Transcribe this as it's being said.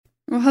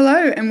Well,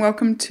 hello and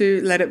welcome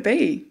to Let It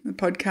Be, the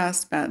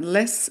podcast about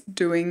less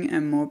doing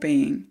and more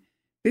being.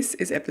 This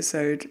is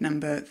episode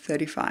number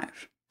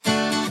 35.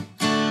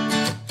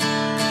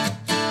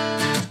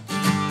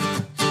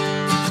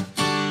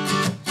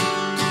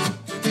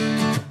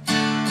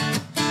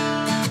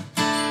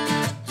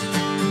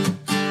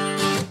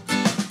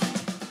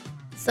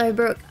 So,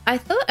 Brooke, I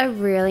thought a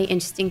really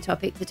interesting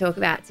topic to talk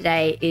about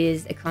today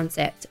is the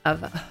concept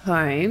of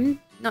home,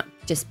 not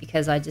just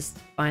because I just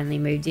finally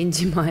moved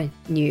into my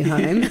new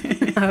home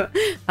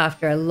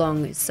after a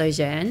long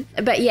sojourn.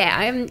 But yeah,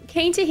 I'm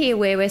keen to hear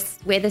where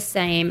we're the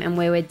same and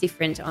where we're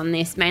different on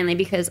this, mainly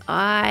because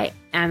I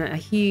am a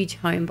huge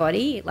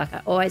homebody, like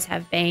I always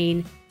have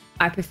been.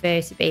 I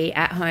prefer to be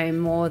at home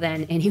more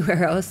than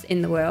anywhere else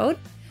in the world.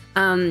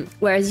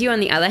 Whereas you,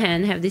 on the other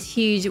hand, have this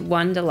huge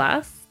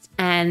wanderlust,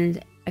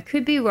 and I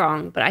could be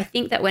wrong, but I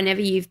think that whenever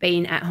you've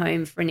been at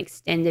home for an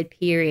extended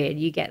period,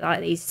 you get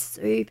like these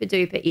super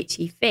duper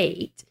itchy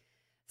feet.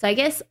 So I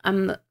guess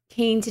I'm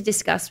keen to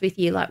discuss with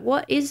you, like,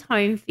 what is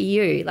home for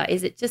you? Like,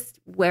 is it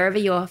just wherever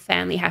your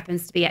family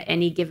happens to be at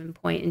any given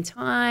point in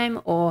time?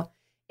 Or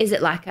is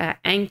it like an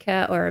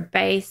anchor or a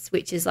base,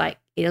 which is like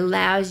it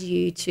allows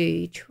you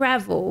to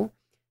travel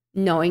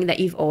knowing that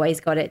you've always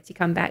got it to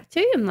come back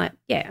to?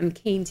 I'm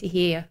keen to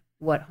hear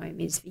what home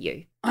is for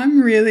you.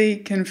 I'm really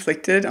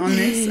conflicted on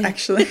this,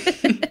 actually.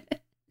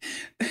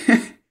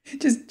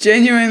 Just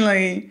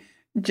genuinely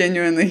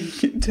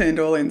turned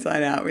all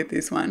inside out with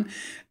this one.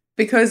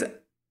 Because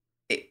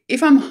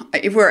if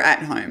we're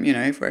at home,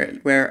 if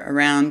we're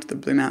around the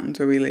Blue Mountains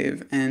where we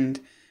live, and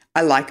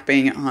I like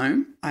being at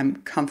home, I'm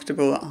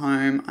comfortable at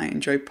home, I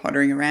enjoy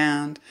pottering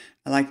around,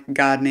 I like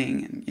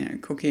gardening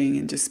and, cooking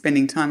and just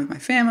spending time with my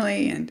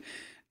family and,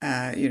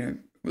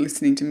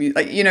 listening to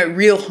music,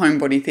 real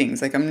homebody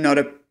things. Like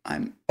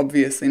I'm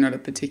obviously not a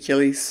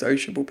particularly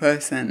sociable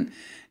person.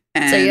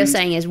 And so you're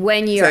saying is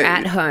when you're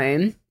at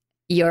home,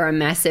 you're a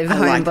massive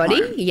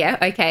homebody? Like yeah,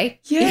 okay.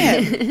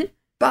 Yeah,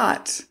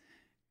 but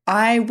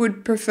I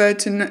would prefer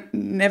to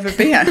never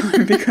be at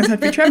home because I'd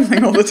be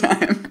traveling all the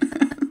time.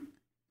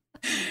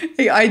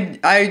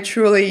 I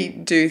truly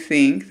do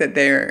think that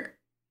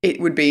it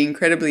would be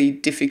incredibly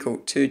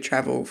difficult to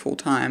travel full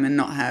time and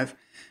not have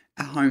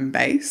a home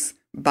base,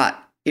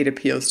 but it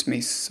appeals to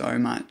me so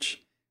much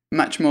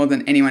more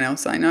than anyone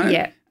else I know.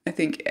 Yeah. I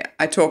think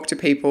I talk to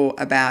people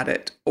about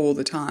it all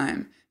the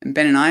time. And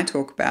Ben and I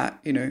talk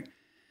about, the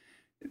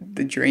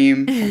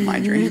dream, or my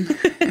dream,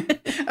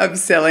 of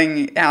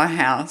selling our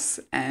house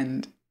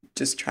and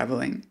just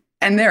traveling.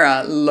 And there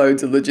are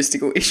loads of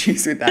logistical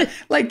issues with that,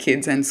 like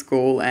kids and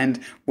school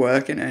and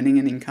work and earning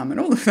an income and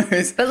all of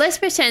those. But let's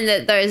pretend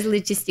that those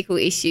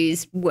logistical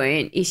issues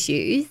weren't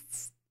issues.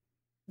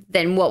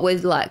 Then what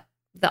would like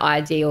the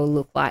ideal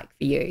look like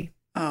for you?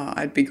 Oh,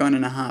 I'd be gone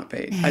in a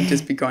heartbeat. I'd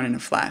just be gone in a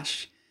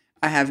flash.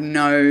 I have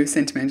no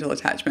sentimental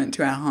attachment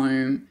to our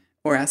home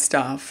or our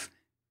stuff.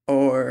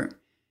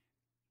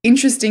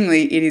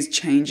 Interestingly, it is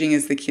changing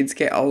as the kids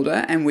get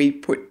older and we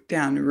put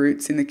down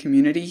roots in the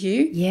community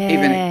here,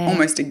 even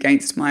almost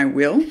against my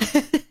will.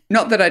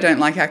 Not that I don't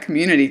like our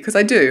community, because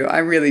I do. I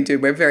really do.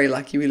 We're very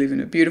lucky. We live in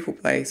a beautiful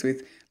place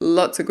with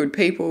lots of good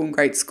people and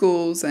great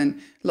schools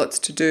and lots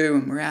to do,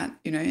 and we're out,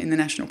 in the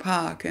national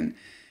park, and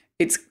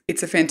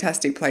it's a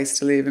fantastic place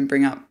to live and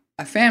bring up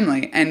a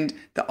family. And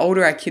the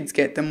older our kids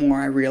get, the more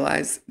I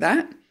realise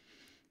that,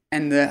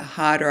 and the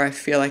harder I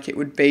feel like it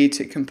would be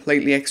to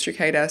completely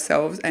extricate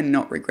ourselves and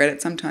not regret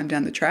it sometime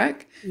down the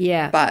track.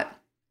 Yeah. But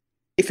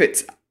if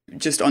it's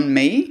just on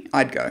me,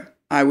 I'd go.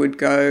 I would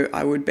go.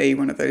 I would be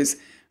one of those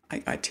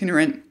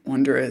itinerant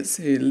wanderers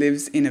who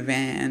lives in a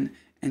van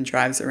and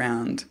drives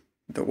around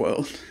the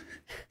world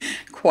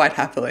quite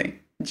happily.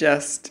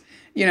 Just,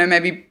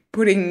 maybe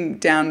putting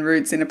down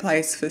roots in a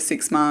place for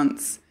 6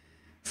 months,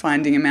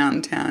 finding a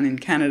mountain town in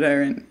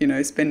Canada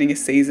and, spending a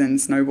season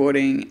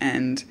snowboarding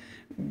and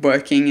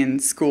working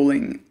and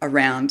schooling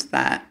around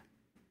that.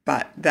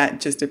 But that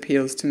just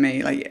appeals to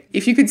me. Like,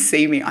 if you could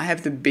see me, I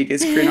have the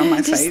biggest grin on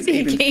my face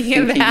even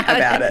thinking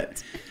about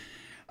it.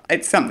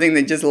 It's something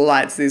that just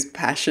lights this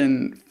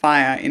passion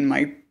fire in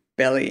my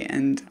belly.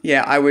 And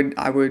yeah, I would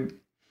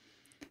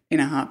in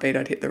a heartbeat,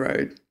 I'd hit the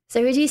road.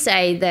 So would you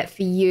say that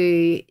for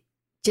you,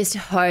 just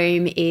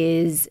home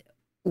is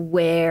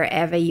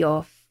wherever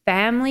your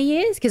family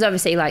is? Because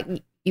obviously, like,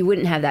 you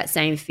wouldn't have that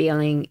same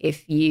feeling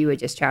if you were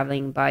just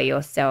traveling by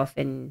yourself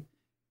and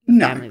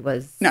family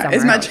was somewhere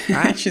as much else,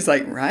 right? She's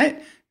like,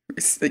 right?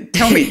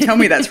 Tell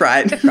me that's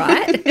right.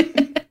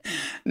 Right?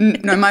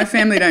 No, my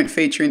family don't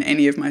feature in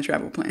any of my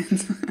travel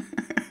plans.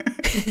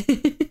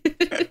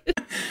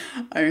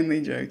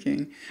 Only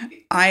joking.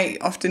 I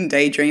often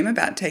daydream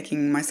about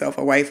taking myself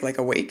away for like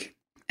a week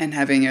and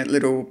having a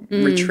little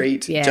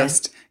retreat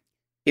just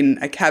in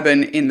a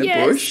cabin in the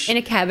bush. In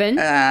a cabin.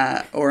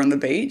 Or on the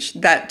beach.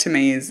 That to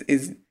me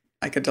is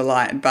like a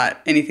delight,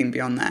 but anything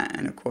beyond that,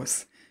 and of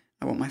course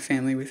I want my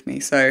family with me.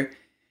 So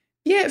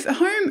yeah,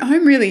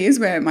 home really is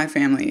where my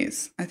family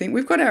is. I think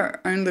we've got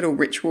our own little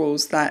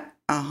rituals that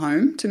are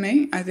home to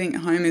me. I think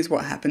home is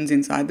what happens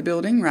inside the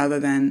building rather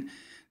than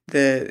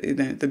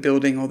the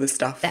building or the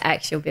stuff, the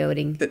actual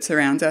building that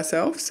surrounds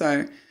ourselves.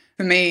 So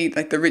for me,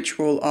 like the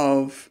ritual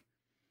of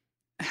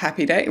a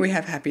happy day, we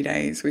have happy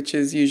days, which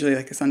is usually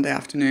like a Sunday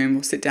afternoon.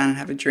 We'll sit down and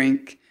have a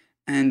drink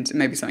and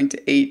maybe something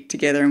to eat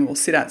together, and we'll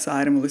sit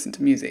outside and we'll listen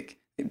to music.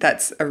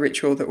 That's a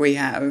ritual that we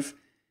have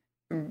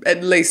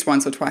at least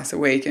once or twice a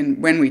week.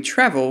 And when we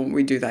travel,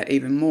 we do that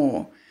even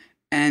more.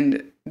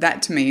 And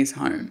that to me is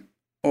home.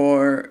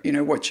 Or,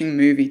 watching a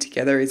movie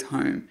together is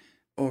home.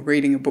 Or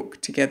reading a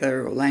book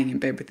together, or laying in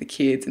bed with the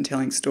kids and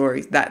telling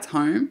stories. That's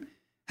home.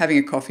 Having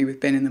a coffee with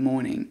Ben in the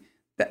morning.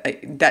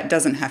 That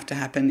doesn't have to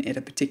happen at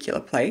a particular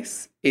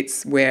place.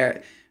 It's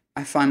where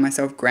I find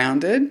myself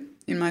grounded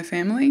in my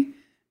family.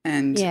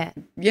 And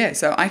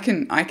so I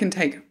can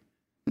take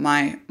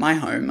my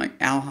home, like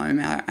our home,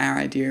 our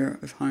idea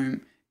of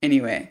home,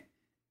 anywhere.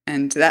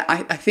 And that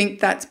I think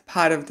that's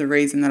part of the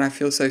reason that I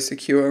feel so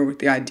secure with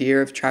the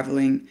idea of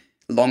traveling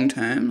long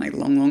term, like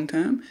long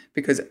term,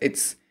 because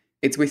it's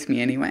with me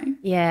anyway.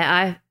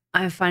 Yeah,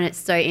 I find it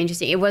so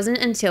interesting. It wasn't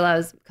until I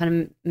was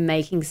kind of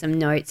making some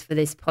notes for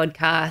this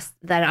podcast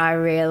that I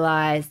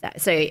realized that.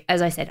 So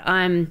as I said,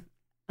 I'm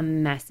a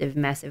massive,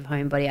 massive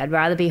homebody. I'd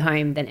rather be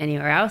home than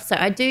anywhere else. So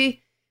I do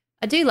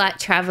like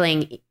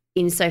traveling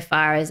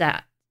insofar as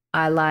that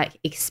I like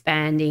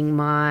expanding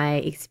my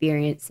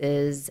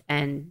experiences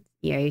and,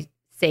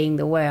 seeing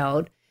the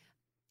world.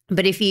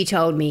 But if you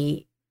told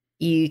me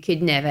you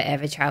could never,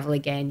 ever travel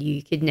again,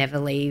 you could never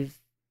leave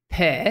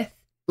Perth,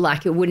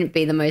 like it wouldn't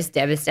be the most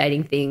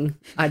devastating thing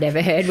I'd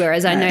ever heard.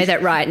 Whereas I know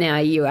that right now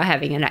you are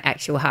having an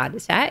actual heart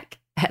attack.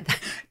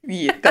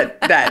 Yeah,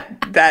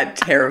 that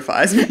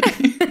terrifies me.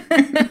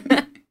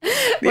 The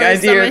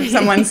idea of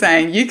someone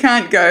saying you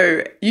can't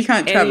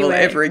travel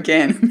ever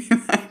again.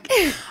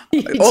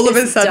 All of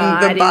a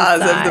sudden the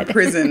bars of the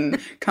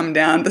prison come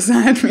down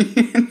beside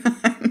me and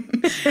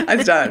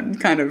I start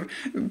kind of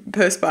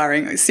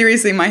perspiring. Like,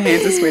 seriously, my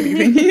hands are sweating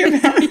thinking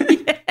about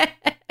it.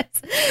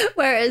 Yes.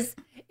 Whereas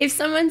if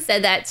someone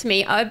said that to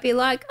me, I'd be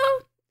like,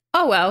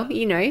 oh well,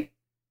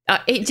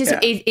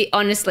 it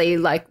honestly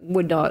like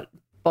would not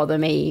bother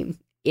me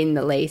in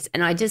the least.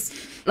 And I just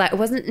it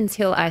wasn't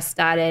until I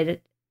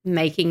started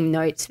making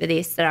notes for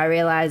this that I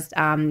realized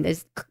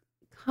there's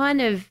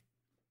kind of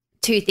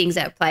two things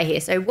at play here.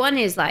 So one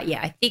is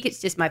I think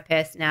it's just my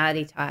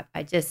personality type.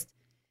 I just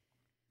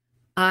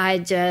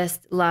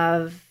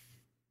love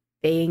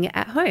being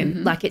at home.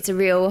 Mm-hmm. Like it's a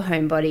real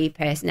homebody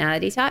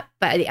personality type.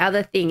 But the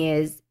other thing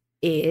is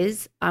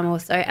I'm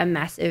also a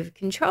massive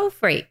control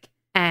freak.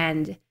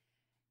 And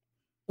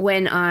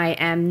when I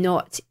am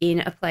not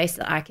in a place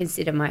that I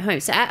consider my home.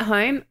 So at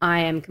home, I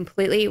am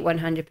completely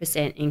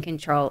 100% in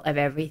control of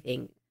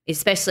everything,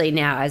 especially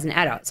now as an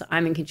adult. So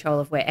I'm in control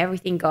of where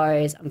everything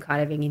goes. I'm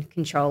kind of in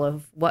control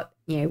of what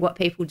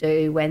people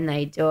do when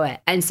they do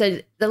it. And so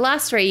the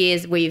last 3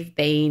 years we've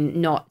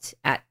been not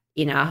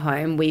in our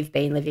home. We've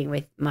been living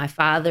with my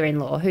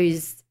father-in-law,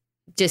 who's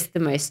just the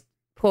most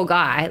poor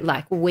guy.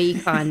 Like we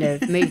kind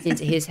of moved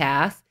into his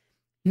house,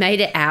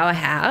 made it our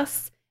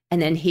house,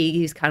 and then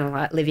he's kind of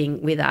like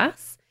living with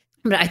us.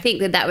 But I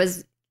think that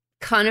was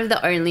kind of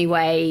the only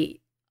way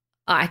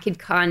I could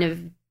kind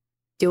of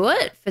do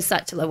it for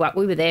such a long.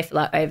 We were there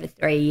for over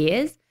 3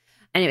 years,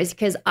 and it was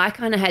because I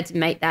kind of had to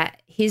make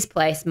that his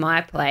place, my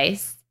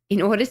place,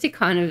 in order to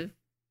kind of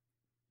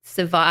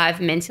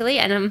survive mentally.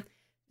 And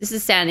this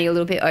is sounding a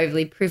little bit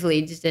overly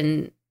privileged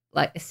and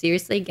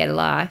seriously, get a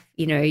life.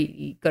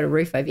 You got a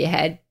roof over your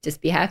head,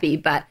 just be happy.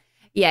 But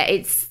yeah,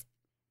 it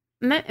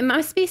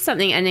must be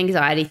something, an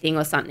anxiety thing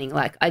or something.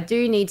 Like I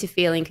do need to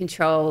feel in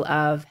control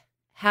of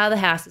how the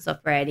house is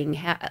operating,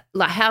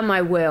 how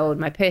my world,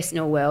 my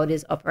personal world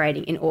is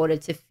operating in order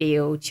to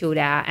feel chilled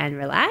out and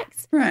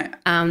relaxed. Right.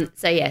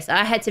 So yes,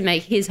 I had to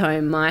make his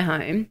home my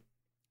home.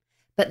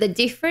 But the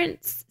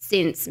difference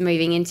since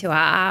moving into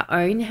our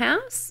own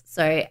house,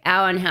 so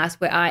our own house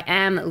where I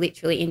am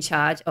literally in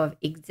charge of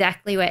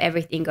exactly where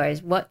everything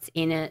goes, what's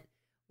in it,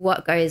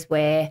 what goes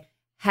where,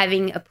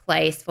 having a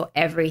place for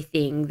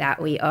everything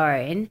that we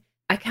own,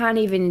 I can't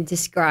even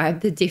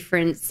describe the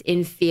difference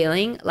in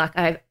feeling.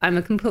 Like I'm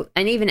a complete,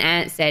 and even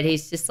Ant said,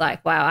 he's just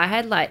like, wow, I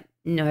had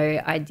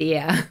no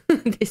idea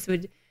this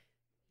would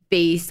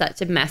be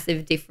such a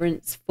massive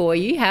difference for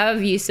you. How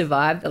have you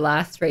survived the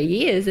last 3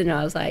 years? And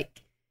I was like,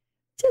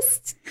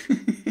 just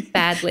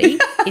badly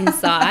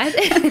inside.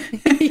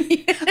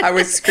 I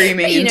was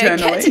screaming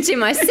internally. Kept it to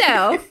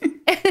myself.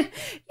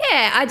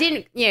 Yeah, I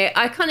didn't,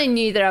 I kind of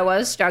knew that I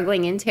was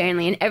struggling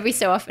internally, and every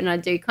so often I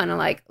do kind of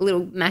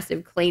little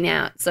massive clean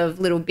outs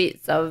of little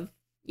bits of,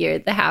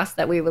 the house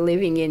that we were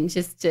living in,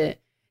 just to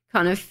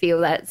kind of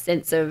feel that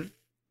sense of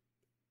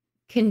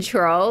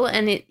control.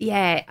 And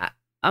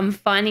I'm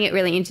finding it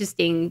really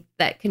interesting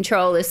that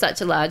control is such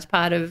a large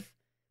part of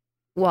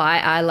why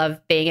I love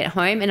being at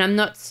home, and I'm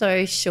not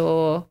so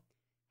sure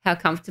how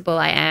comfortable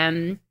I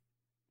am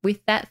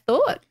with that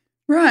thought.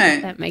 Right.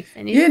 If that makes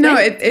any sense. Yeah, no,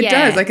 it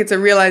does. It's a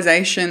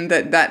realization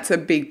that that's a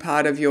big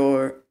part of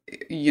your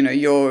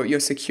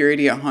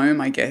security at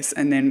home, I guess,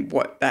 and then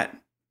what that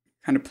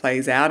kind of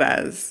plays out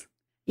as.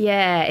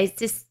 Yeah, it's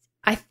just,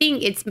 I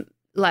think it's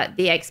like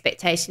the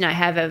expectation I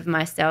have of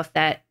myself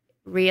that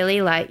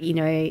really, like, you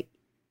know,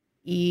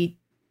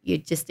 you're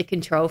just a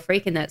control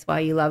freak and that's why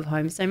you love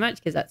home so much,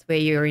 because that's where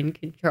you're in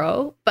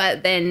control.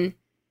 But then,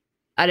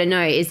 I don't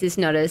know, is this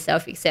not a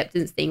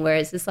self-acceptance thing where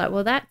it's just like,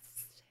 well, that's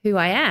who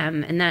I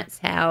am and that's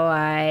how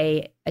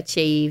I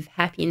achieve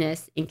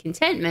happiness and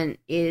contentment,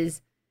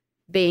 is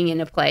being in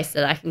a place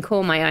that I can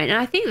call my own. And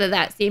I think that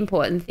that's the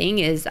important thing,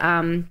 is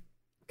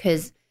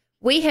because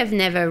we have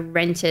never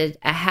rented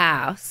a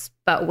house,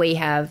 but we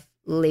have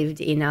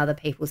lived in other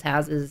people's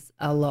houses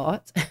a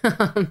lot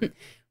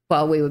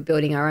while we were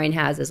building our own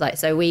houses. Like,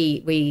 so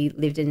we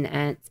lived in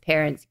Aunt's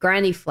parents'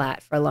 granny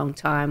flat for a long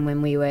time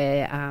when we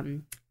were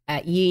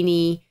at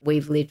uni.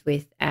 We've lived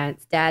with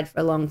Aunt's dad for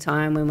a long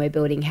time when we're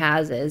building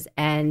houses.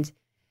 And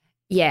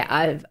yeah,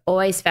 I've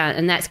always found,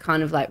 and that's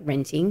kind of like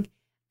renting.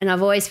 And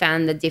I've always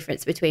found the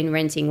difference between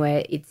renting,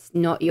 where it's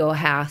not your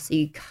house, so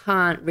you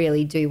can't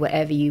really do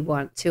whatever you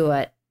want to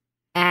it,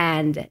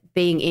 and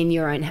being in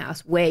your own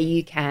house where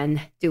you can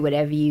do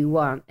whatever you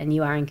want and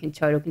you are in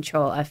total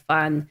control. I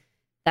find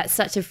that's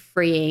such a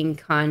freeing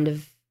kind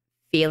of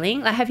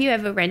feeling. Like, have you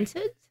ever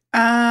rented?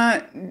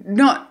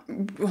 Not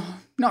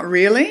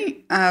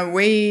really.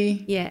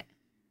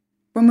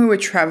 When we were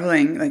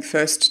traveling, like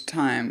first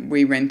time,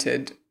 we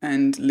rented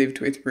and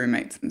lived with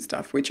roommates and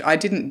stuff, which I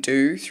didn't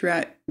do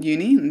throughout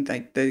uni, and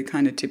like the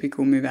kind of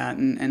typical move out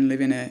and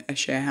live in a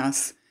share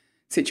house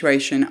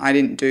situation I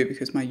didn't do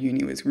because my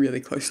uni was really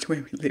close to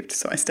where we lived,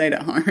 so I stayed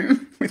at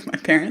home with my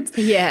parents.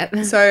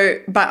 Yeah. So,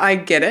 but I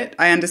get it.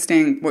 I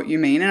understand what you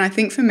mean, and I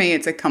think for me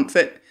it's a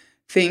comfort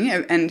thing,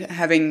 and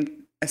having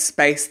a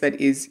space that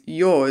is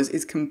yours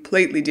is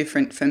completely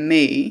different for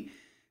me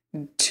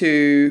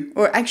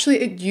or actually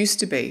it used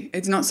to be.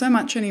 It's not so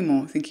much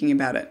anymore, thinking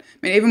about it. I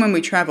mean, even when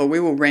we travel, we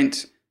will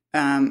rent,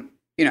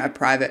 a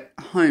private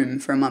home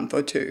for a month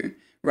or two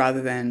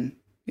rather than,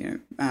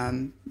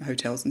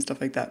 hotels and stuff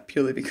like that,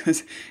 purely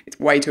because it's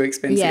way too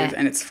expensive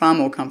and it's far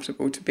more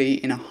comfortable to be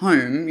in a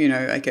home,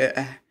 like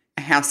a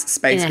house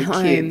space with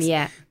kids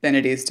than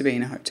it is to be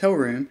in a hotel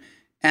room.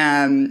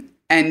 And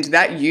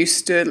that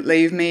used to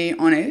leave me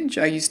on edge.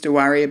 I used to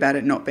worry about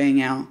it not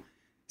being our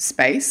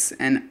space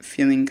and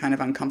feeling kind of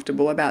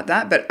uncomfortable about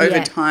that. But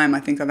over time, I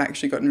think I've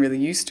actually gotten really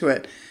used to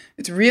it.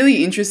 It's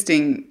really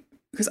interesting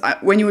because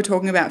when you were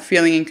talking about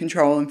feeling in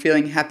control and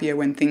feeling happier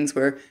when things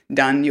were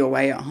done your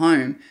way at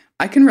home,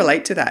 I can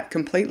relate to that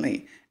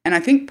completely. And I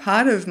think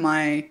part of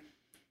my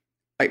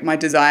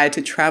desire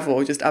to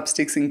travel, just up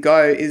sticks and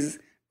go, is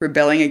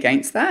rebelling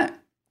against that.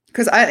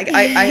 Because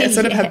I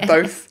sort of have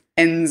both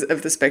ends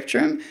of the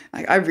spectrum.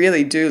 I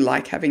really do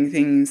like having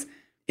things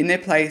in their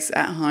place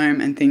at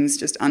home and things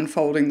just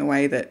unfolding the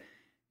way that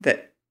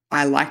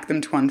I like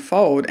them to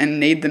unfold and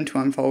need them to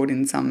unfold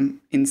in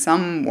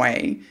some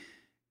way.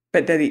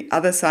 But then the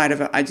other side of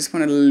it, I just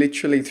want to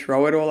literally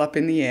throw it all up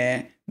in the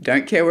air,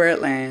 don't care where it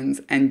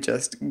lands, and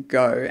just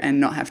go and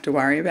not have to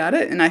worry about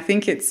it. And I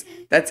think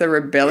that's a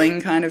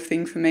rebelling kind of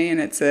thing for me, and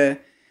it's a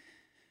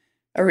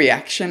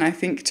reaction, I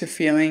think, to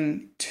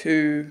feeling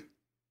too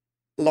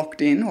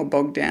locked in or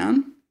bogged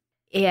down.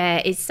 Yeah,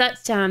 it's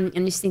such an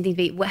interesting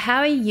thing. How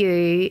are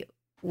you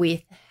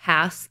with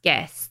house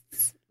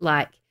guests?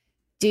 Like,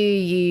 do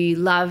you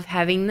love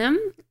having them,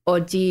 or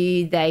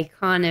do they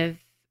kind of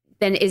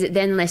is it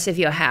then less of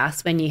your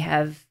house when you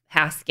have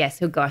house guests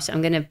who, gosh,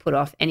 I'm going to put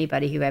off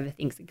anybody who ever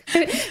thinks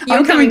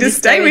you're coming to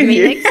stay with me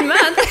you next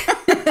month?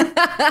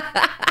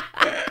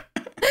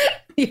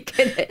 You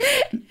can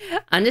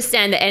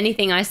understand that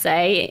anything I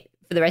say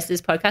for the rest of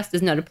this podcast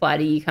does not apply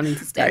to you coming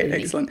to stay with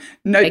me. Excellent.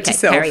 Note to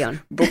self, carry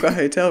on. Book a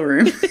hotel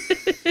room.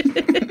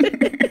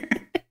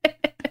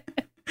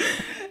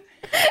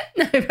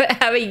 No, but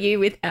how are you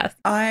with house?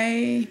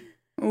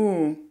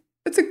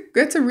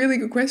 That's a really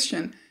good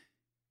question.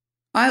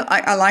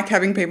 I like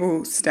having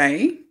people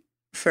stay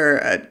for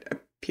a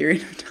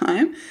period of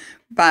time,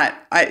 but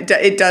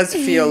it does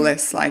feel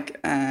less like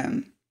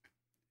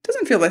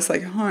doesn't feel less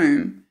like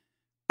home.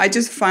 I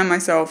just find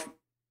myself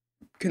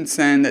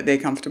concerned that they're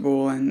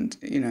comfortable and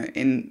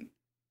and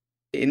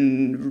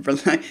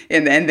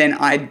then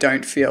I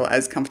don't feel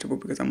as comfortable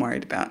because I'm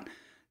worried about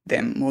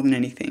them more than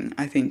anything,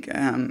 I think.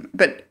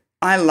 But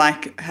I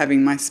like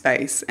having my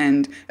space,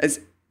 and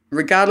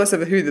regardless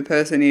of who the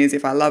person is,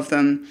 if I love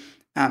them,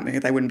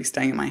 because they wouldn't be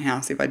staying at my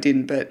house if I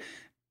didn't. But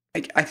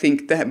I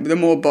think that the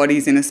more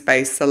bodies in a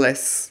space, the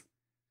less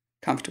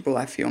comfortable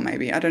I feel.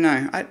 Maybe I don't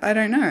know. I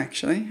don't know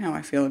actually how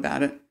I feel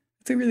about it.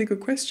 It's a really good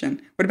question.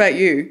 What about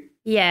you?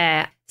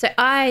 Yeah. So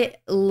I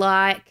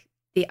like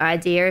the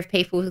idea of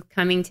people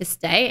coming to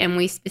stay, and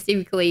we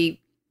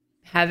specifically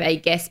have a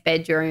guest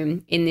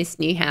bedroom in this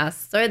new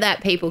house so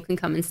that people can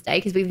come and stay,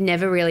 because we've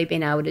never really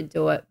been able to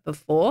do it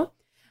before.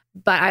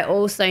 But I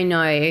also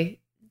know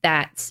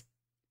that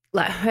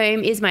like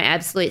home is my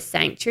absolute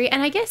sanctuary.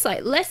 And I guess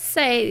let's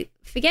say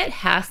forget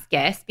house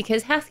guests,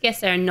 because house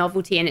guests are a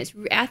novelty, and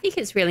I think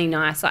it's really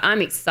nice. Like,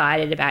 I'm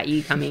excited about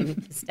you coming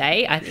to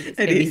stay. I think it's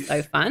going to be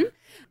so fun.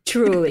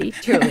 Truly.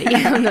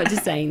 I'm not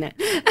just saying that.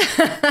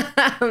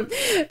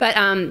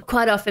 But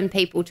quite often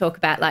people talk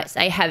about, like,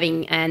 say,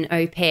 having an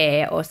au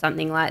pair or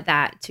something like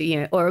that to,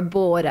 you know, or a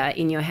boarder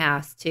in your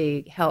house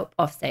to help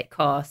offset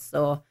costs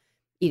or,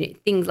 you know,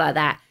 things like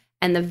that.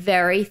 And the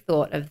very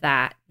thought of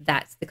that,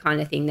 that's the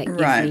kind of thing that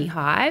gives me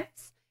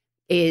hives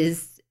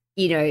is,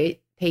 you know,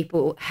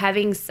 people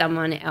having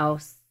someone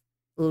else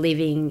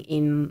living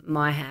in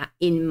my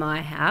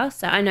house.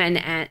 So I know an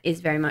aunt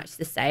is very much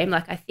the same.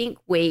 Like, I think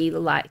we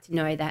like to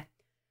know that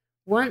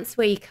once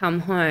we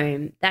come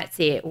home, that's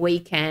it. We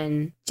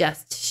can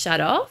just shut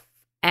off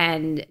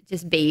and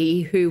just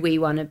be who we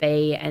want to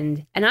be.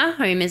 And our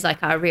home is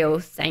like our real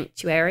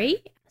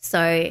sanctuary.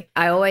 So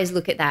I always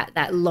look at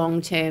that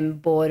long-term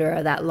boarder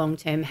or that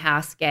long-term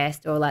house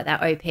guest or like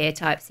that au pair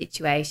type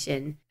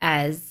situation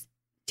as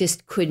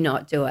just could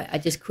not do it. I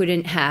just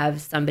couldn't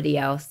have somebody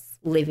else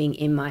living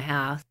in my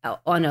house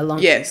on a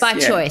long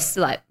choice.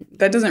 Like,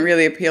 that doesn't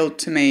really appeal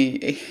to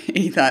me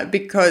either,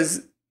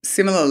 because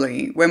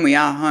similarly, when we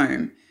are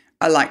home,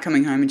 I like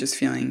coming home and just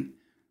feeling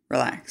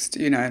relaxed,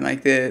 you know,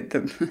 like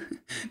the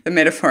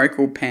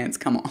metaphorical pants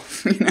come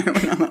off, you know,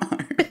 when I'm at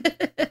home.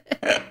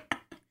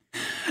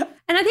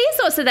 And I think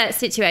it's also that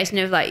situation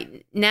of,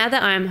 like, now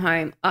that I'm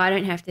home, I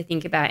don't have to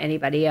think about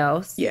anybody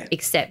else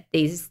except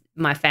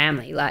my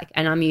family, like,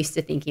 and I'm used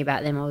to thinking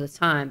about them all the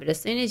time. But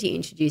as soon as you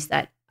introduce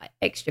that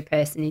extra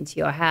person into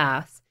your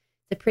house,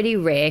 it's a pretty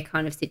rare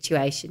kind of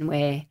situation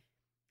where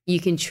you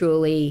can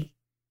truly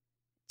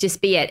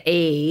just be at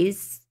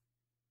ease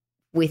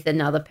with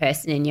another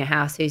person in your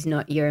house who's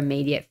not your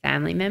immediate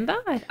family member.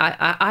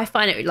 I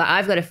find it, like,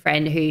 I've got a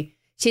friend who,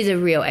 she's a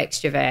real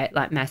extrovert,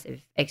 like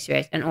massive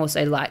extrovert, and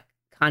also like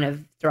kind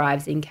of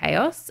thrives in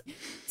chaos.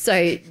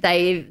 So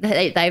they've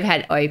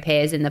had au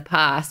pairs in the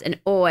past and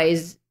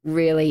always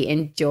really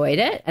enjoyed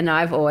it. And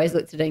I've always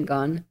looked at it and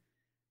gone,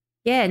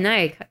 yeah,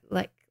 no,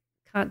 like,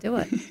 can't do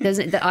it.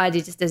 The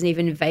idea just doesn't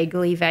even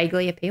vaguely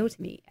appeal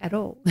to me at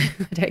all. I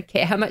don't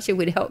care how much it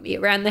would help me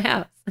around the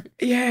house.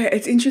 Yeah,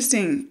 it's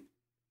interesting.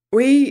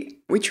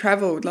 We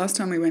travelled, last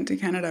time we went to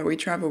Canada, we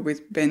travelled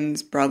with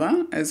Ben's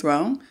brother as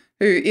well,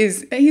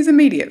 he's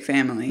immediate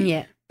family.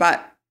 Yeah.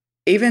 But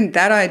even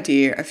that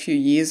idea a few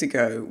years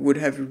ago would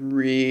have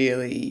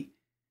really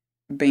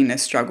been a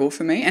struggle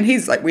for me. And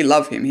he's like, we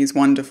love him. He's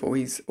wonderful.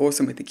 He's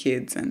awesome with the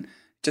kids and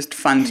just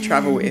fun to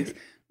travel with.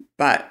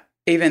 But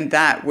even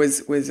that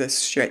was a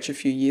stretch a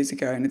few years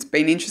ago. And it's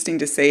been interesting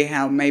to see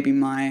how maybe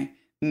my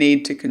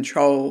need to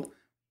control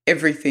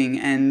everything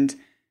and,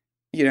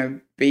 you know,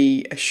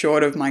 be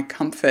assured of my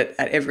comfort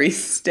at every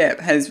step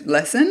has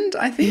lessened,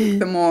 I think,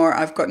 the more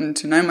I've gotten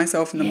to know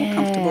myself and the more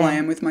comfortable I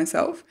am with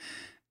myself.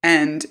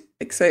 And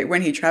so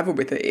when he travelled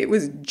with it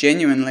was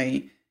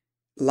genuinely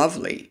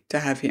lovely to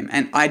have him.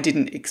 And I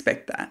didn't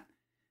expect that.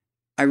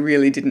 I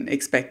really didn't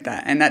expect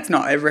that. And that's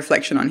not a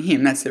reflection on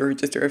him. That's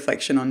just a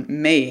reflection on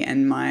me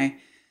and my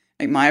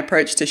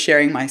approach to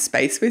sharing my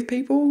space with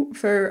people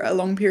for a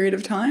long period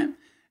of time.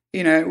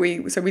 You know, we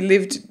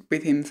lived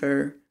with him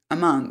for a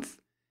month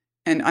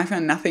and I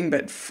found nothing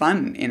but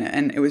fun in it.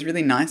 And it was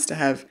really nice to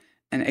have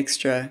an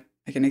extra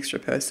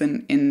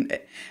person in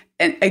it.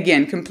 And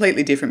again,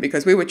 completely different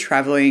because we were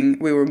traveling,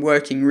 we were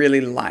working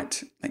really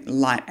light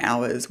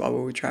hours while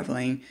we were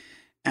traveling.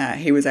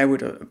 He was able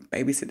to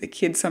babysit the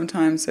kids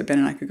sometimes, so Ben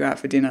and I could go out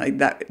for dinner. Like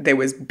that, there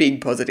was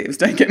big positives.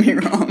 Don't get me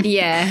wrong.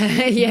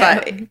 Yeah.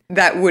 But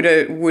that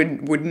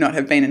would not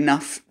have been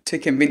enough to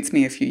convince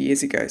me a few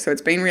years ago. So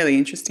it's been really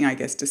interesting, I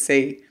guess, to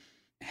see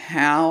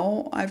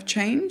how I've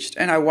changed,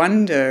 and I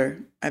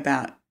wonder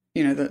about,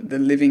 you know, the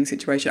living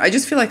situation. I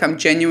just feel like I'm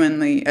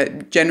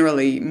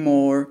generally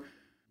more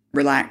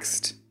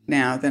relaxed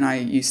now than I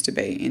used to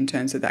be in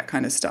terms of that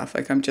kind of stuff.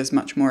 Like I'm just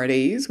much more at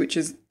ease, which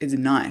is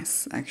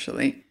nice,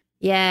 actually.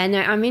 Yeah, no,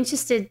 I'm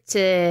interested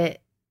to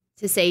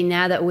see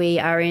now that we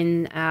are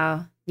in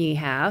our new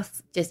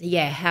house, just,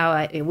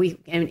 how we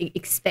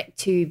expect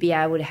to be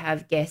able to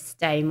have guests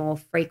stay more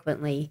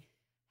frequently,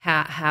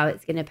 how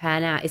it's going to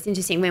pan out. It's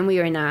interesting, when we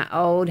were in our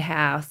old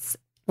house,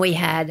 we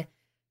had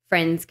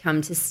friends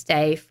come to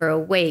stay for a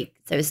week.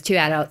 So it was 2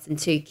 adults and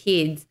 2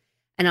 kids.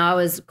 And I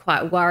was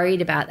quite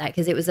worried about that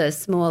because it was a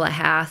smaller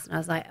house. And I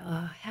was like,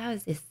 oh,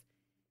 how's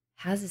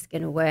this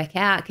going to work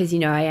out? Because, you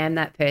know, I am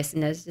that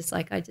person that's just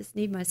like, I just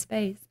need my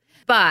space.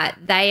 But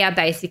they are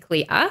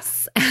basically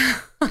us.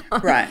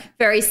 Right.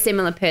 Very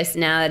similar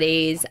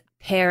personalities,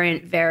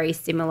 parent very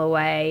similar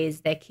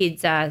ways. Their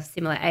kids are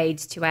similar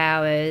age to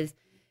ours.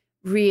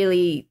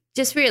 Really,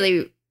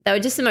 they were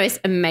just the most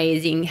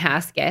amazing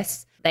house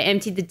guests. They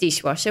emptied the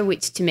dishwasher,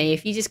 which to me,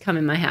 if you just come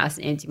in my house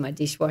and empty my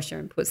dishwasher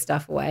and put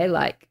stuff away,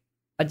 like,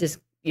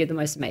 you're the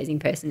most amazing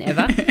person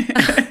ever.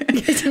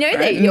 Because you know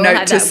that you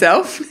note to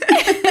self.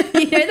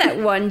 You know that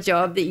one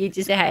job that you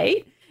just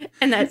hate,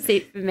 and that's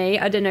it for me.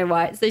 I don't know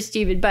why it's so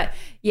stupid, but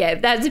yeah,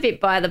 that's a bit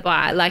by the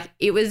by. Like,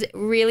 it was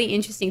really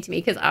interesting to me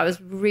because I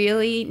was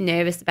really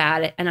nervous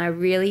about it and I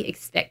really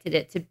expected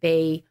it to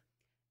be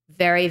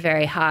very,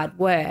 very hard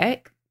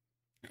work.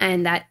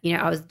 And that,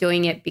 I was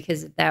doing it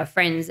because they were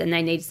friends and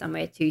they needed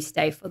somewhere to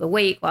stay for the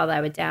week while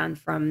they were down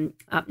from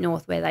up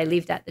north where they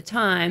lived at the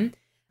time.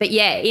 But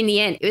yeah, in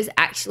the end, it was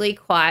actually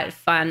quite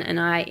fun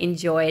and I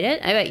enjoyed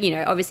it.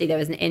 Obviously there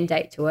was an end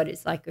date to it.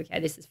 It's like, okay,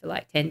 this is for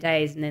like 10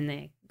 days and then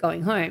they're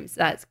going home.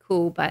 So that's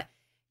cool. But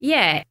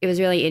yeah, it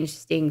was really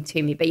interesting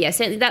to me. But yeah,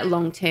 certainly that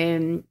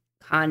long-term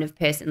kind of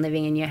person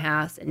living in your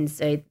house. And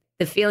so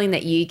the feeling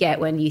that you get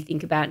when you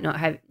think about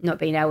not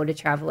being able to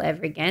travel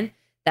ever again,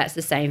 that's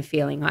the same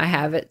feeling I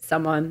have at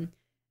someone,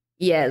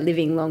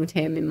 living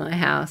long-term in my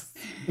house,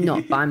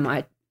 not by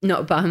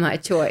my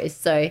choice.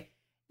 So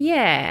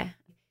yeah.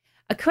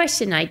 A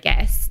question, I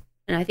guess,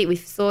 and I think we've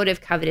sort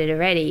of covered it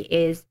already,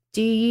 is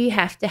do you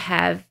have to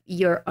have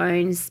your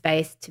own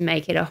space to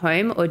make it a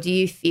home, or do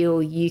you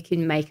feel you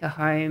can make a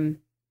home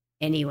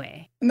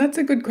anywhere? And that's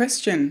a good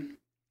question.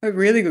 A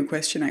really good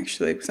question,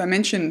 actually, because I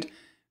mentioned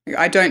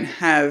I don't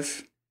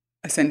have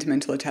a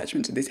sentimental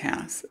attachment to this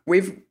house.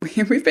 We've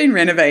been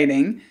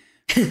renovating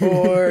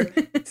for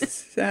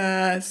 6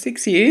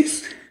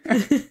 years.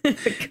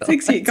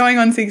 6 years, going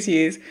on 6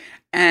 years.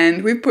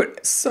 And we've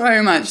put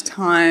so much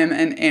time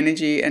and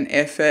energy and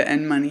effort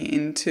and money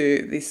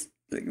into this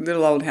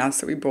little old house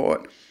that we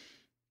bought,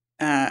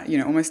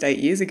 almost 8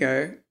 years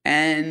ago.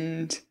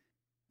 And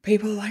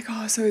people are like,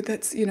 oh, so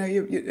that's,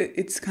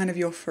 it's kind of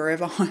your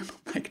forever home.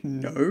 I'm like,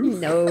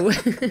 no.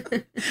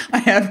 I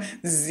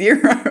have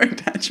zero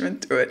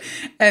attachment to it.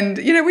 And,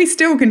 we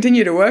still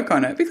continue to work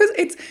on it because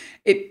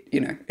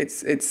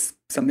it's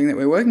something that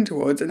we're working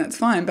towards and that's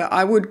fine. But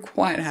I would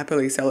quite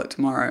happily sell it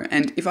tomorrow.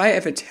 And if I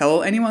ever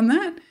tell anyone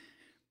that,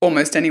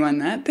 almost anyone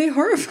that, they're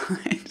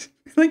horrified.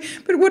 Like,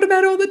 but what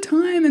about all the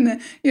time?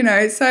 And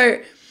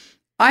so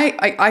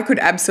I could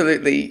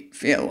absolutely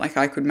feel like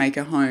I could make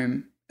a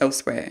home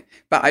elsewhere.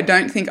 But I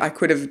don't think I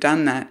could have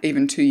done that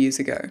even 2 years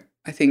ago.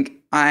 I think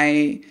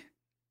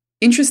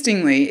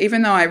interestingly,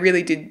 even though I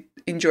really did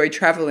enjoy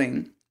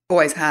traveling,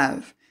 always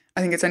have,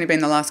 I think it's only been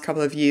the last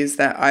couple of years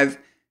that I've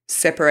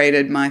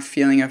separated my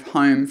feeling of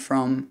home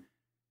from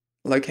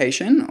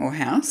location or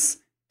house.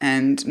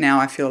 And now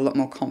I feel a lot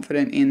more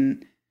confident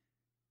in,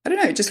 I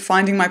don't know, just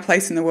finding my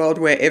place in the world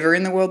wherever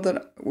in the world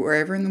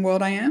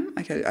I am.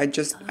 Like I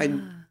just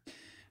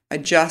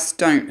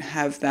don't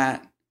have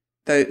that.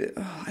 Though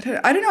I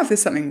don't know if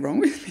there's something wrong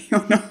with me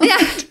or not. Yeah.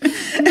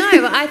 No,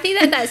 but I think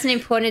that's an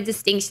important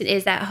distinction,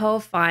 is that whole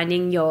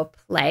finding your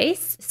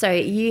place. So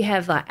you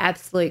have like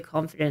absolute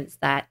confidence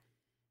that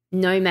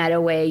no matter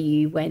where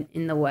you went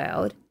in the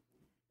world,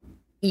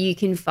 you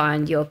can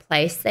find your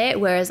place there.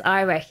 Whereas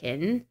I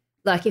reckon,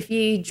 like if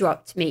you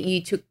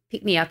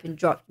picked me up and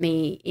dropped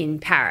me in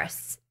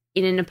Paris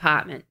in an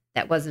apartment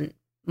that wasn't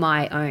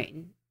my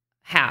own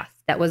house,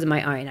 that wasn't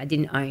my own, I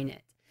didn't own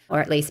it, or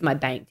at least my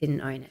bank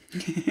didn't own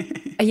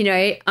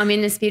it. I'm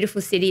in this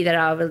beautiful city that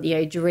I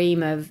would,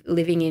 dream of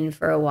living in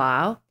for a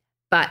while,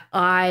 but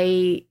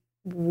I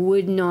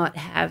would not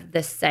have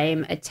the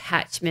same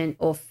attachment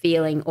or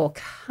feeling or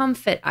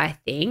comfort, I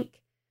think,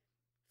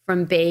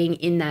 from being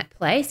in that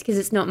place, because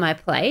it's not my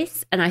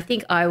place. And I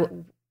think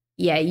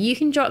you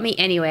can drop me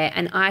anywhere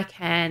and I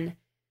can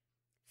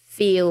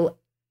feel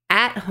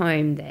at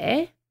home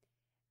there,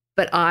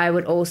 but I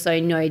would also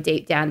know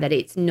deep down that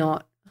it's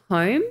not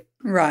home.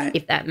 Right.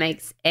 If that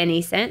makes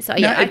any sense. So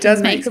no, I it does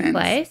can make sense. a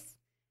place.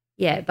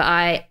 Yeah, but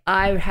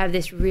I have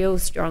this real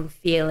strong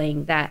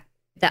feeling that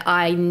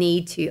I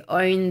need to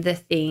own the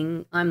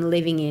thing I'm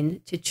living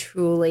in to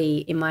truly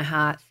in my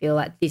heart feel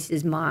like this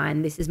is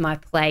mine, this is my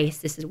place,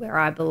 this is where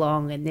I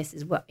belong, and this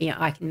is what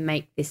I can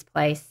make this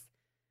place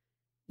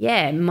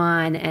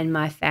mine and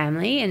my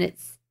family. And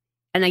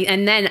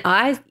then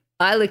I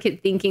look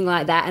at thinking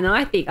like that and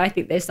I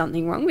think there's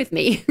something wrong with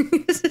me.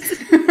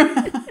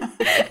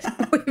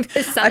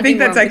 I think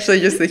that's actually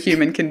just the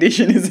human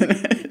condition, isn't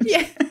it?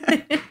 Yeah.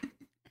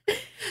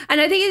 And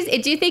I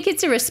think do you think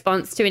it's a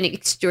response to an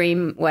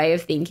extreme way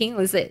of thinking?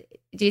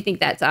 Do you think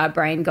that's our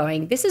brain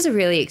going, this is a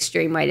really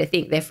extreme way to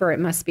think, therefore it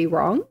must be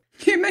wrong?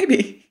 Yeah,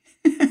 maybe.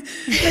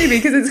 Maybe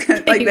because it's kind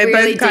of like they're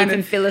really both kind deep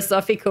and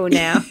philosophical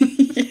now.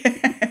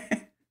 Yeah.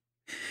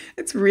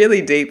 It's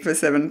really deep for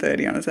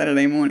 7:30 on a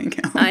Saturday morning,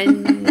 Cal. I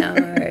know.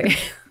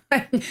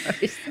 I know,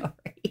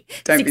 sorry.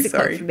 Don't 6 be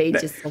sorry. For me,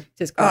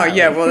 just oh,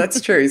 yeah, well, that's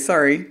true.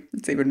 Sorry.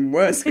 It's even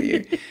worse for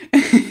you.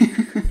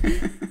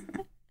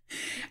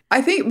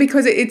 I think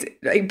because it's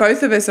like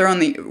both of us are on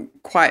the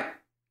quite,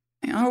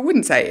 I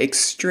wouldn't say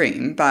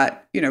extreme,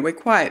 but, we're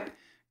quite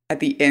at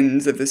the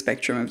ends of the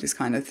spectrum of this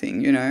kind of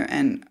thing,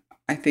 and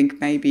I think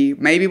maybe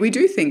we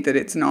do think that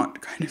it's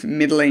not kind of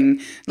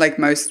middling like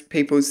most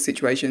people's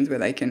situations where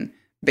they can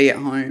be at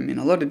home in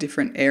a lot of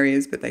different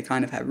areas, but they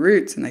kind of have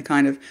roots and they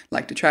kind of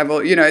like to travel.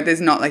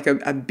 There's not like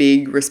a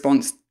big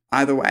response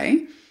either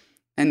way.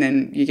 And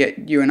then you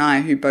get you and I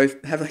who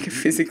both have like a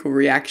physical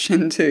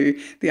reaction to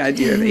the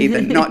idea of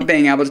either not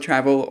being able to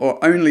travel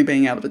or only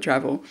being able to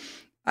travel.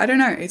 I don't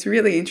know. It's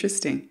really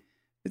interesting.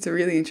 It's a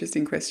really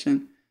interesting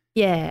question.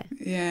 Yeah.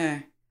 Yeah.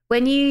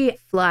 When you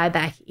fly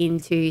back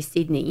into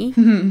Sydney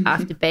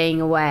after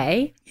being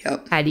away,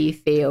 Yep. how do you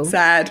feel?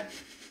 Sad.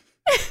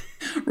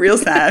 Real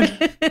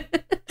sad.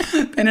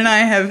 Ben and I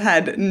have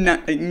had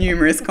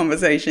numerous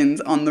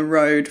conversations on the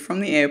road from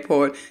the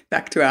airport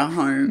back to our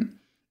home.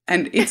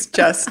 And it's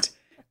just,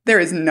 there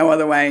is no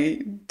other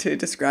way to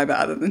describe it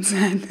other than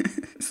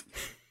sadness.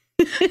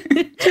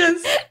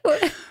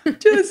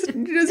 just,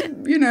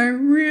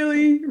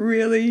 really,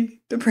 really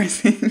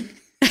depressing.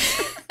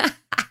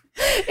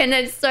 And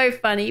it's so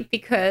funny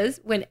because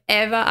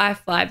whenever I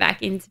fly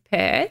back into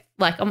Perth,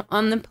 like I'm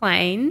on the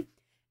plane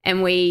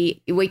and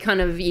you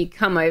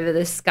come over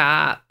the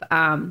Scarp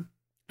and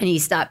you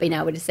start being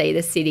able to see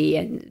the city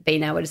and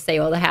being able to see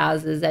all the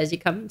houses as you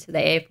come to the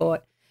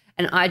airport.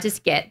 And I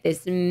just get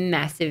this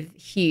massive,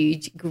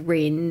 huge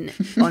grin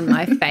on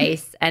my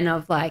face and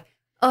of like,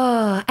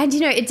 oh, and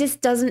it just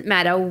doesn't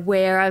matter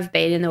where I've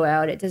been in the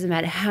world. It doesn't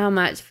matter how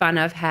much fun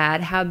I've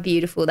had, how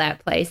beautiful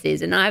that place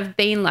is. And I've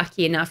been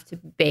lucky enough to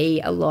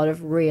be a lot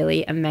of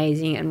really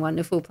amazing and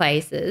wonderful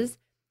places.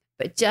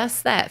 But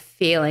just that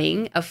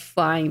feeling of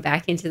flying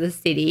back into the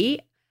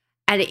city,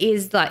 and it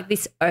is like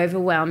this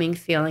overwhelming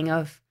feeling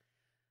of,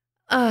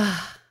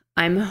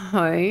 I'm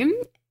home.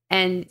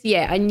 And,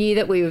 yeah, I knew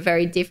that we were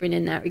very different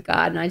in that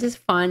regard, and I just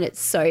find it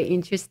so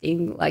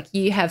interesting. Like,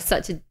 you have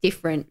such a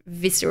different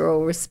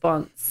visceral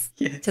response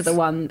to the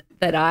one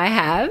that I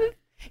have.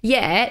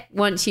 Yet,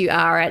 once you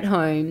are at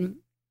home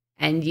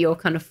and you're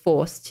kind of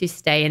forced to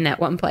stay in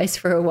that one place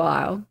for a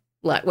while,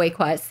 like we're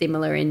quite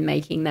similar in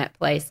making that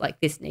place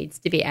like this needs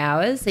to be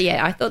ours. So,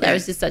 yeah, I thought that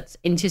was just such an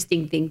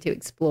interesting thing to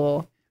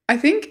explore. I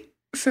think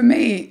for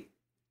me,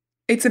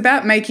 it's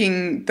about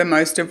making the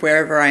most of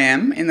wherever I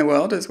am in the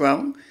world as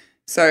well.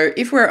 So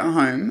if we're at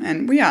home,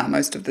 and we are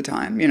most of the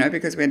time,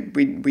 because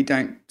we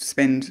don't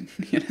spend,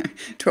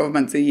 12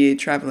 months a year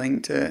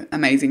traveling to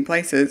amazing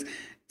places.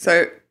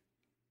 So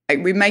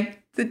we make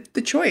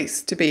the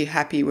choice to be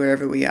happy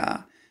wherever we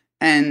are.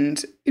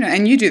 And,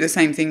 and you do the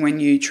same thing when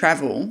you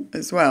travel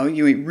as well.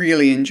 You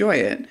really enjoy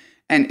it.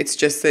 And it's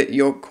just that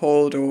you're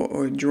called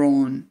or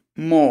drawn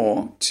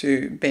more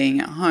to being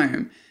at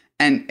home.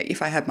 And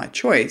if I had my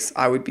choice,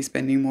 I would be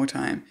spending more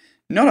time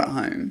not at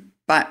home.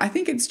 But I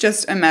think it's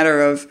just a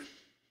matter of,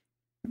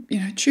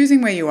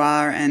 choosing where you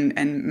are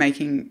and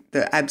making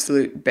the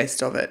absolute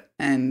best of it.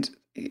 And,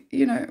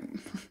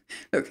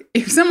 look,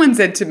 if someone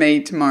said to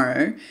me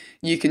tomorrow,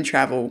 you can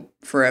travel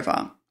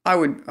forever, I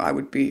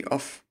would be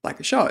off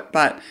like a shot,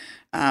 but,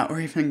 or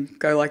even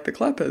go like the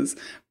Clappers.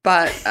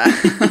 But,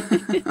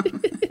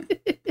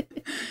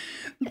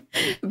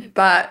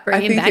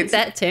 bringing back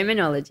that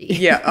terminology.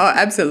 Yeah, oh,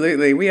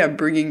 absolutely. We are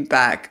bringing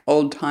back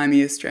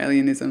old-timey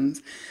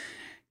Australianisms.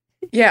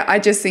 Yeah, I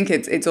just think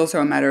it's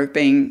also a matter of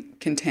being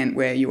content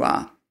where you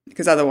are,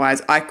 because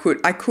otherwise I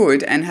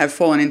could and have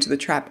fallen into the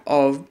trap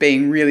of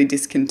being really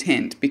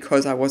discontent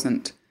because I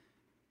wasn't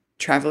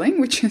traveling,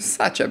 which is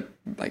such a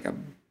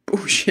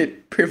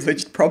bullshit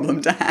privileged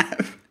problem to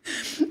have.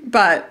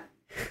 But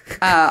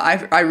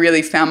I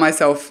really found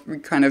myself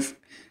kind of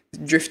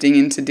drifting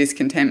into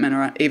discontentment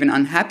or even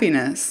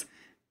unhappiness,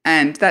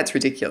 and that's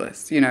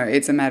ridiculous.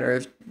 It's a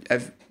matter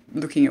of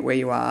looking at where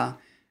you are,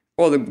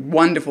 all the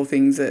wonderful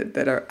things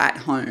that are at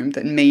home,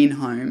 that mean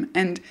home.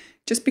 And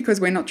just because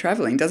we're not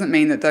traveling doesn't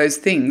mean that those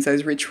things,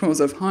 those rituals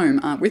of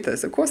home aren't with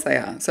us. Of course they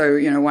are. So,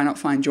 why not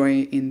find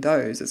joy in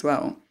those as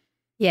well?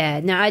 Yeah,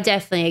 no, I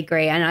definitely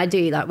agree. And I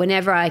do, like,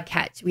 whenever I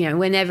catch,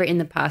 whenever in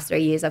the past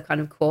 3 years I've kind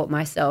of caught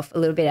myself a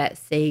little bit at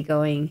sea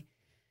going,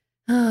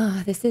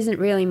 oh, this isn't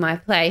really my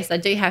place. I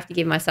do have to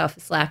give myself a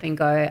slap and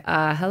go,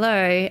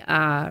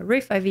 hello,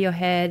 roof over your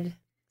head,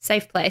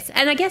 safe place.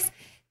 And I guess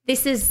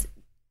this is,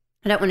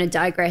 I don't want to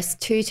digress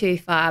too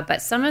far,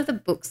 but some of the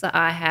books that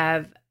I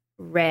have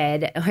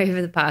read over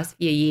the past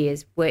few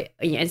years were,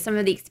 and some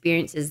of the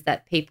experiences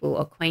that people,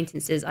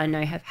 acquaintances I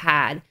know have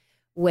had,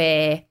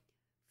 where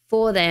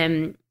for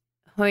them,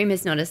 home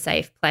is not a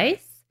safe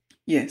place.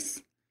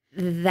 Yes.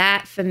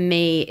 That for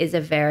me is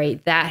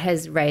that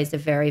has raised a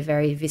very,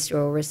 very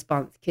visceral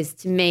response, because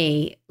to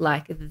me,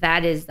 like,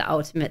 that is the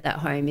ultimate that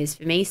home is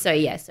for me. So,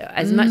 yeah, so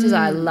as much as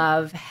I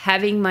love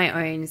having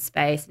my own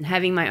space and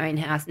having my own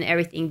house and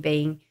everything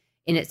being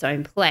in its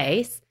own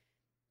place,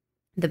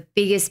 the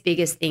biggest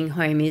thing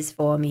home is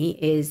for me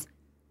is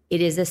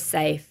it is a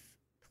safe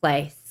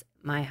place.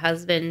 My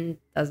husband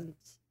doesn't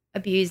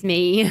abuse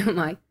me.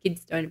 My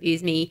kids don't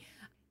abuse me.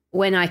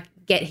 When I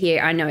get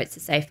here, I know it's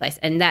a safe place.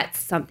 And that's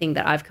something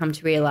that I've come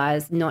to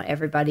realize not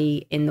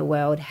everybody in the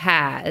world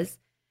has.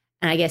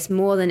 And I guess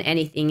more than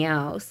anything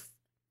else,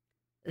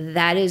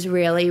 that is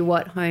really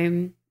what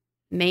home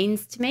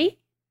means to me.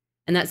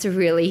 And that's a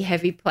really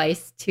heavy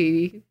place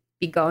to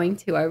be going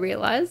to, I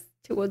realize,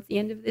 towards the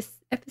end of this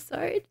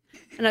episode.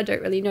 And I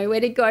don't really know where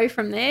to go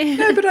from there.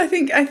 No, but I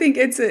think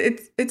it's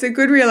a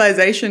good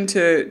realization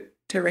to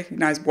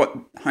recognize what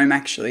home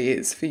actually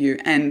is for you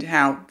and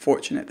how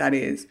fortunate that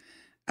is.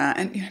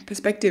 And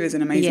perspective is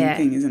an amazing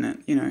thing, isn't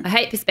it? I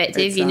hate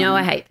perspective.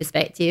 I hate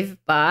perspective,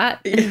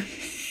 but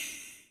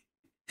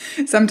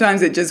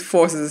sometimes it just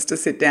forces us to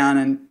sit down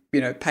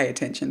and pay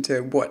attention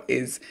to what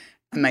is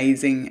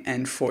amazing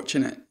and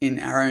fortunate in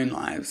our own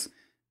lives.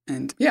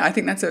 And yeah, I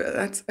think that's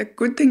a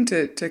good thing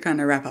to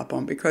kind of wrap up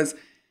on, because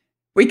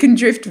we can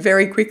drift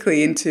very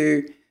quickly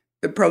into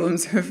the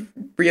problems of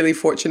really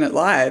fortunate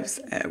lives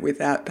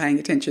without paying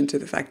attention to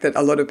the fact that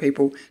a lot of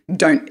people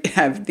don't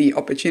have the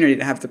opportunity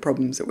to have the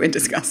problems that we're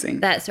discussing.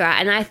 That's right.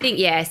 And I think,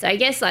 so I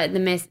guess like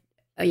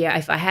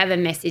if I have a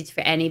message for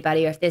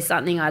anybody, or if there's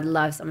something I'd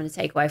love someone to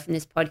take away from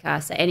this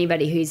podcast, so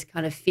anybody who's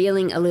kind of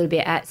feeling a little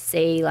bit at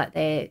sea, like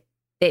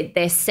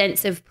their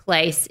sense of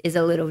place is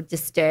a little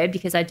disturbed,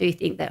 because I do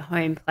think that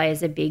home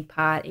plays a big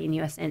part in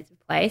your sense of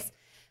place.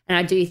 And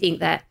I do think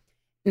that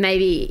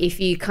maybe if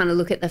you kind of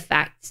look at the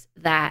fact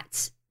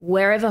that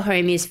wherever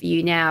home is for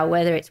you now,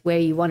 whether it's where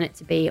you want it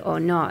to be or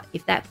not,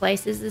 if that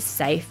place is a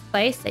safe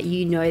place that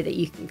you know that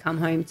you can come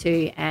home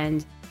to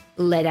and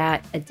let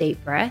out a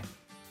deep breath,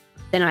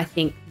 then I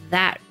think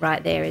that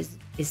right there is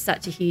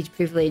such a huge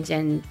privilege,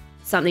 and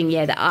something,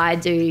 that I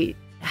do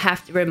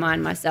have to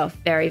remind myself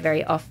very,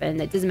 very often.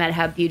 That doesn't matter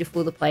how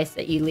beautiful the place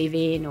that you live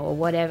in or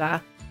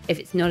whatever, if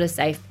it's not a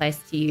safe place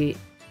to you,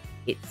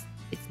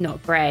 it's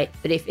not great.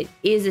 But if it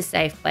is a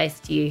safe place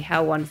to you,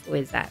 how wonderful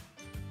is that?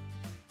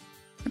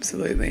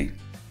 Absolutely.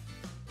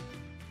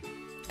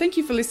 Thank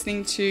you for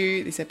listening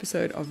to this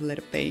episode of Let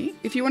It Be.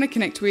 If you want to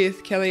connect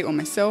with Kelly or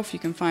myself, you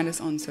can find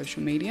us on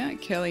social media.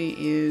 Kelly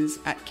is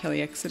at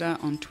Kelly Exeter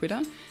on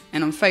Twitter,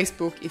 and on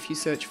Facebook, if you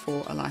search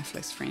for A Life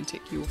Less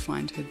Frantic, you will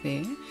find her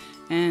there.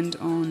 And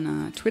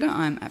on Twitter,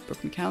 I'm at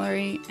Brooke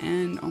McAlary,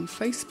 and on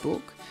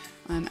Facebook,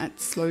 I'm at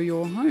Slow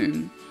Your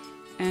Home.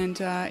 And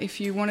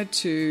if you wanted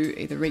to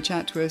either reach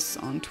out to us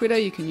on Twitter,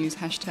 you can use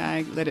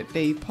hashtag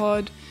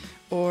LetItBePod,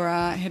 or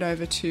head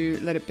over to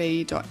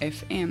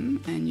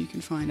letitbe.fm and you can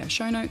find our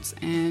show notes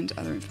and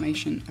other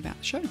information about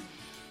the show.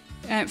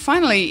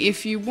 Finally,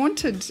 if you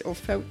wanted or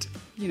felt,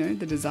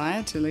 the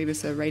desire to leave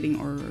us a rating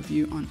or a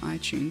review on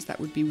iTunes, that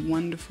would be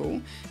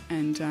wonderful.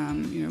 And,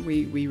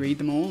 we read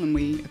them all, and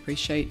we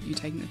appreciate you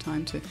taking the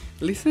time to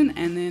listen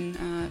and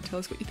then tell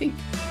us what you think.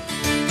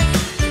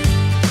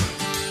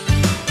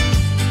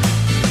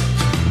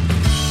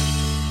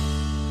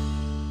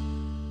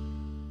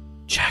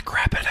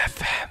 Jackrabbit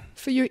FM.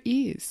 For your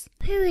ears.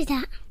 Who is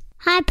that?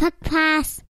 Hi, podcast.